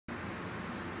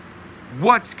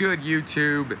What's good,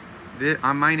 YouTube?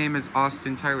 My name is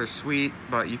Austin Tyler Sweet,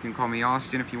 but you can call me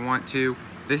Austin if you want to.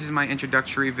 This is my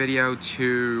introductory video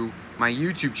to my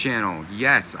YouTube channel.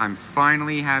 Yes, I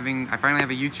finally have a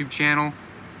YouTube channel.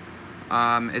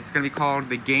 It's gonna be called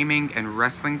the Gaming and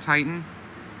Wrestling Titan.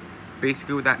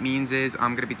 Basically what that means is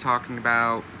I'm gonna be talking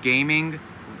about gaming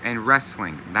and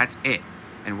wrestling. That's it.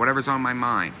 And whatever's on my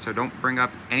mind. So don't bring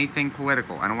up anything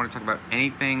political. I don't want to talk about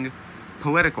anything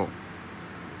political.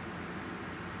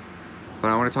 But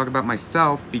I want to talk about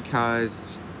myself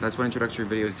because that's what introductory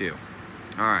videos do.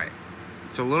 Alright,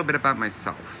 so a little bit about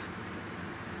myself.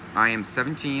 I am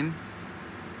 17.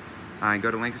 I go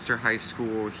to Lancaster High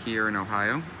School here in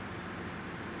Ohio.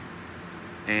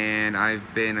 And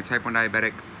I've been a type 1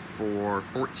 diabetic for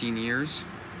 14 years.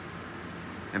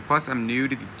 And plus I'm new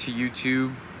to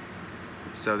YouTube,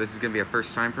 so this is going to be a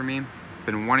first time for me.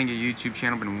 Been wanting a YouTube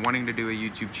channel, been wanting to do a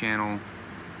YouTube channel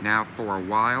now for a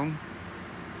while.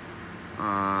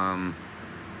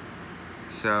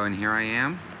 And here I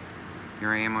am. Here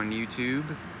I am on YouTube.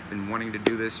 Been wanting to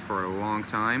do this for a long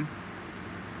time.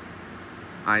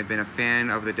 I've been a fan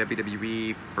of the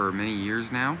WWE for many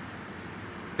years now.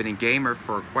 Been a gamer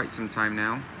for quite some time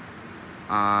now.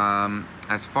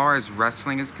 As far as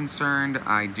wrestling is concerned,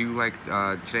 I do like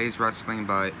today's wrestling,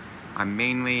 but I'm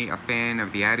mainly a fan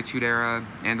of the Attitude Era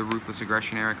and the Ruthless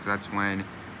Aggression Era, because that's when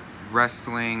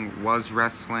wrestling was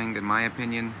wrestling, in my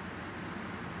opinion.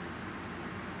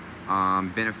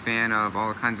 Been a fan of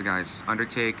all kinds of guys.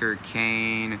 Undertaker,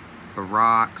 Kane, The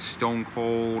Rock, Stone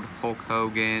Cold, Hulk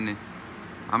Hogan.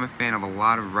 I'm a fan of a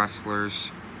lot of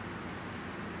wrestlers.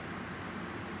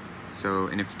 So,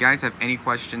 and if you guys have any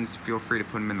questions, feel free to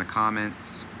put them in the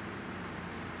comments.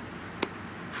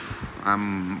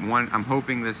 I'm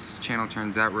hoping this channel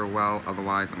turns out real well,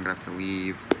 otherwise I'm gonna have to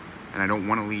leave. And I don't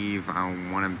want to leave. I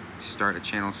want to start a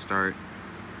channel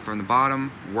from the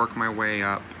bottom, work my way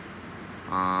up,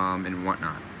 and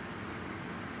whatnot.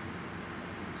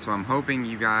 So I'm hoping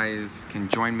you guys can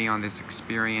join me on this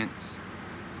experience.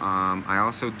 I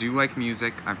also do like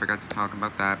music. I forgot to talk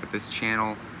about that, but this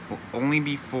channel will only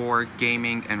be for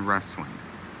gaming and wrestling.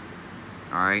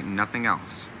 Alright, nothing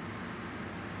else.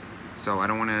 So I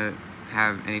don't want to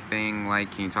have anything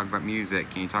like, can you talk about music?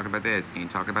 Can you talk about this? Can you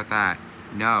talk about that?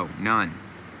 No, none.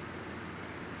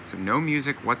 So no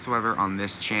music whatsoever on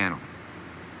this channel.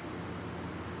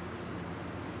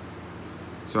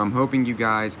 So I'm hoping you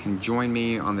guys can join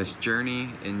me on this journey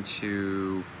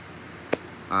into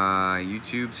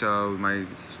YouTube. So my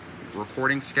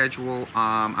recording schedule,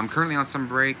 I'm currently on some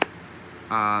break,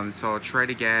 so I'll try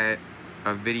to get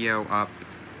a video up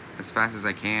as fast as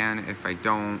I can. If I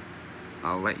don't,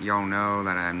 I'll let y'all know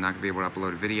that I'm not going to be able to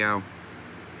upload a video.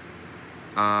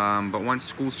 But once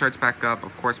school starts back up,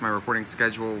 of course my recording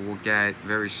schedule will get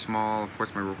very small. Of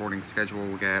course my recording schedule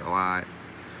will get a lot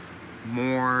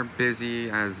more busy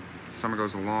as summer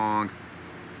goes along.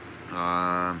 So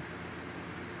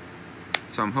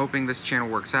I'm hoping this channel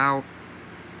works out.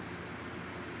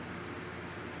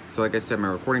 So like I said, my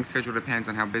recording schedule depends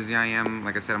on how busy I am.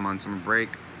 Like I said, I'm on summer break,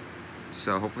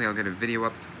 so hopefully I'll get a video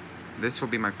up. This will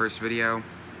be my first video.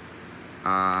 So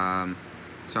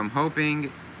I'm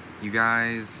hoping you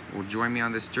guys will join me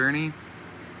on this journey,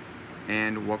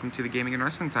 and welcome to the Gaming and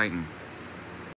Wrestling Titan.